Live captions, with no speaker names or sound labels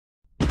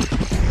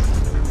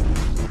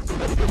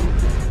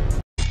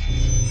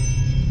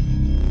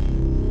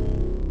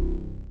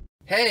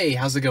Hey,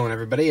 how's it going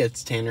everybody?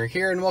 It's Tanner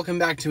here and welcome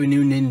back to a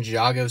new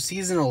Ninjago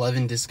Season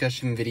 11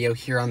 discussion video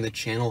here on the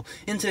channel.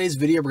 In today's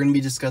video we're going to be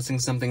discussing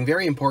something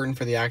very important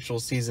for the actual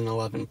Season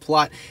 11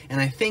 plot, and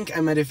I think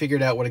I might have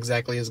figured out what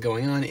exactly is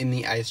going on in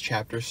the Ice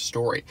Chapter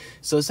story.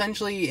 So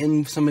essentially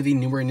in some of the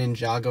newer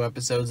Ninjago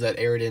episodes that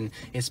aired in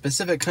a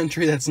specific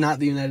country that's not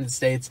the United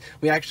States,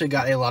 we actually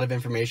got a lot of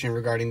information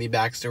regarding the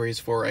backstories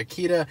for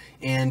Akita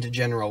and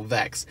General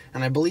Vex,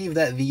 and I believe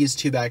that these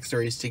two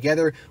backstories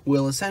together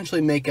will essentially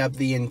make up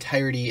the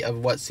entire of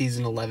what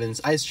Season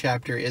 11's Ice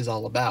Chapter is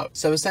all about.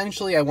 So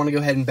essentially I want to go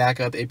ahead and back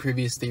up a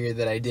previous theory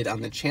that I did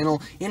on the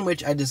channel in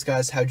which I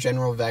discussed how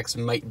General Vex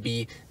might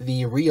be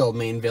the real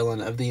main villain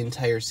of the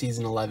entire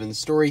Season 11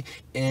 story,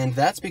 and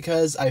that's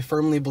because I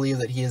firmly believe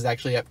that he is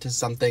actually up to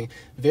something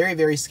very,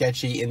 very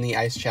sketchy in the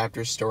Ice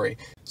Chapter story.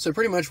 So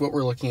pretty much what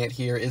we're looking at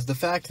here is the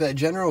fact that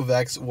General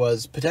Vex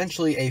was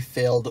potentially a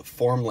failed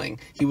formling.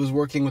 He was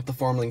working with the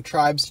formling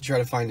tribes to try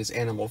to find his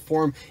animal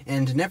form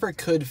and never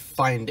could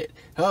find it.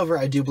 However,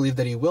 I do believe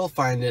that he will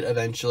find it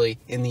eventually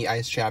in the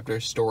Ice Chapter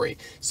story.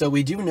 So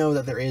we do know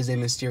that there is a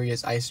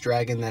mysterious ice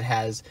dragon that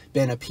has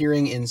been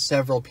appearing in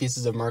several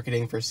pieces of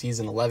marketing for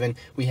Season 11.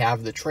 We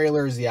have the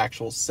trailers, the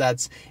actual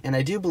sets, and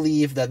I do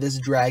believe that this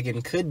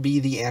dragon could be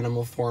the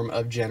animal form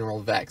of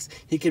General Vex.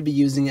 He could be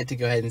using it to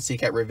go ahead and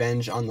seek out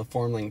revenge on the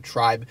formling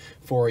tribe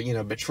for,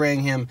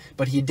 betraying him,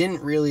 but he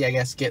didn't really, I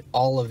guess, get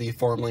all of the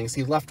formlings.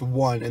 He left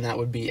one, and that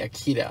would be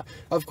Akita.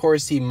 Of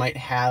course, he might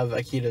have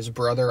Akita's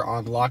brother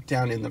on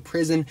lockdown in the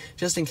prison,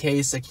 just in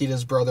case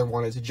Akita's brother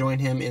wanted to join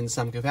him in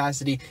some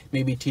capacity,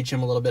 maybe teach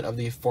him a little bit of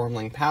the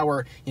formling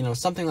power,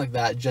 something like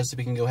that, just so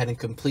he can go ahead and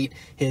complete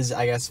his,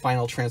 I guess,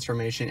 final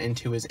transformation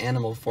into his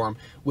animal form,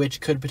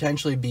 which could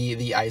potentially be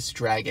the Ice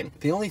Dragon.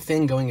 The only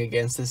thing going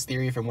against this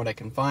theory, from what I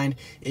can find,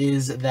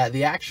 is that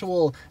the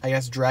actual, I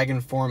guess, dragon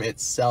form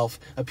itself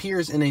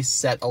appears in a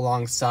set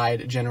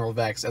alongside General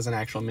Vex as an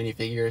actual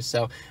minifigure,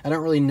 so I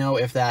don't really know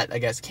if that, I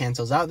guess,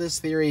 cancels out this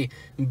theory,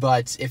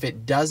 but if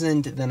it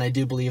doesn't, then I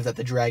do believe that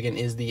the dragon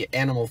is the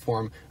animal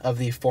form of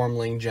the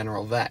formling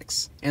General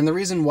Vex. And the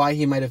reason why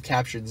he might have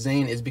captured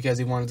Zane is because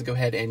he wanted to go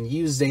ahead and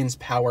use Zane's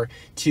power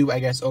to, I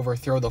guess,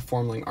 overthrow the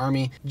formling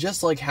army,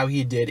 just like how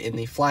he did in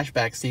the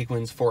flashback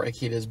sequence for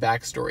Akita's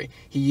backstory.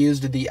 He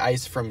used the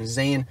ice from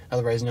Zane,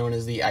 otherwise known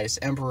as the Ice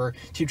Emperor,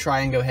 to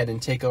try and go ahead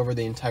and take over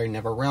the entire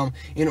Never Realm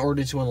in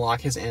order to unlock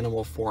his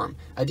animal form.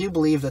 I do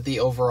believe that the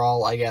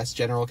overall, I guess,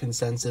 general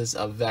consensus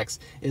of Vex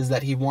is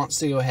that he wants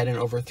to go ahead and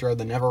overthrow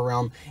the Never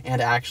Realm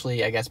and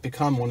actually, I guess,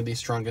 become one of the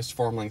strongest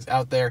formlings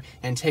out there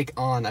and take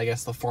on, I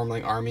guess, the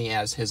formling army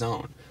as his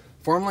own.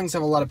 Formlings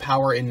have a lot of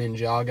power in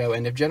Ninjago,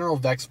 and if General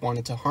Vex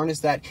wanted to harness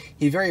that,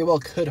 he very well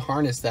could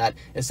harness that,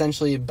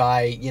 essentially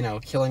by,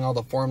 killing all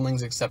the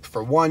formlings except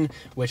for one,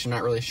 which I'm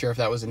not really sure if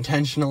that was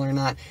intentional or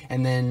not,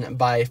 and then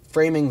by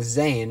framing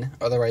Zane,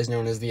 otherwise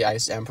known as the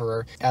Ice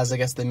Emperor, as, I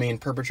guess, the main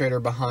perpetrator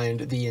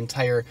behind the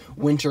entire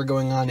winter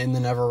going on in the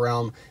Never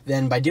Realm,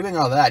 then by doing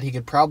all that, he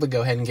could probably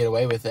go ahead and get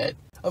away with it.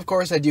 Of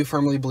course, I do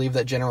firmly believe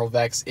that General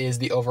Vex is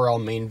the overall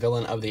main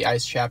villain of the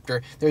Ice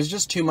Chapter. There's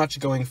just too much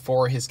going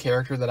for his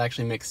character that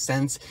actually makes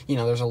sense.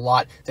 There's a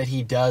lot that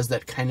he does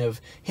that kind of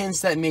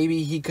hints that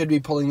maybe he could be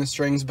pulling the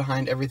strings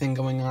behind everything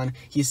going on.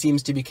 He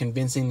seems to be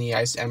convincing the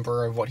Ice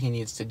Emperor of what he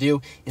needs to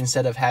do,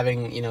 instead of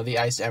having, the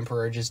Ice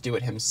Emperor just do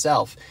it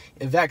himself.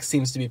 Vex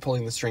seems to be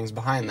pulling the strings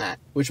behind that,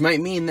 which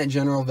might mean that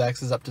General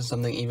Vex is up to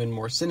something even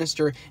more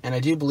sinister, and I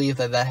do believe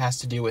that that has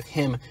to do with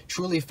him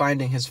truly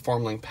finding his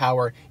formling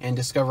power and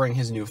discovering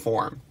his new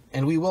form.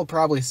 And we will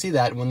probably see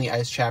that when the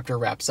Ice Chapter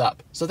wraps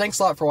up. So thanks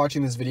a lot for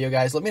watching this video,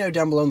 guys. Let me know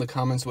down below in the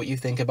comments what you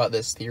think about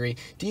this theory.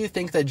 Do you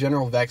think that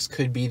General Vex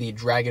could be the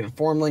dragon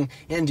formling,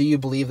 and do you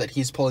believe that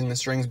he's pulling the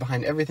strings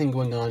behind everything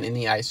going on in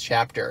the Ice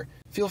Chapter?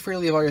 Feel free to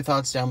leave all your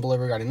thoughts down below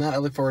regarding that. I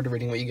look forward to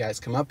reading what you guys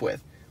come up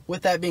with.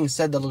 With that being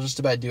said, that'll just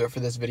about do it for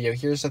this video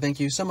here, so thank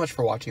you so much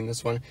for watching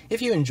this one.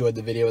 If you enjoyed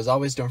the video, as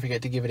always, don't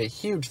forget to give it a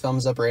huge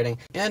thumbs up rating,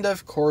 and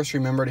of course,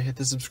 remember to hit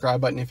the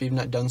subscribe button if you've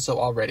not done so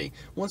already.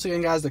 Once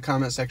again, guys, the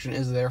comment section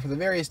is there for the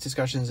various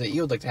discussions that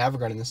you would like to have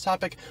regarding this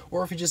topic,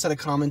 or if you just had a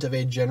comment of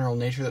a general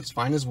nature, that's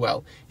fine as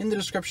well. In the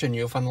description,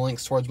 you'll find the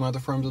links towards my other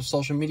forms of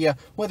social media,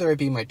 whether it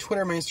be my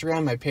Twitter, my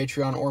Instagram, my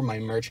Patreon, or my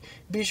merch.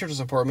 Be sure to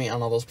support me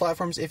on all those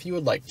platforms if you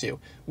would like to.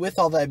 With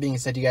all that being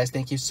said, you guys,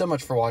 thank you so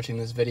much for watching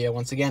this video.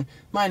 Once again,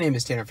 my name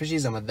is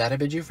TannerFishies, and with that, I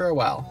bid you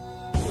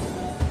farewell.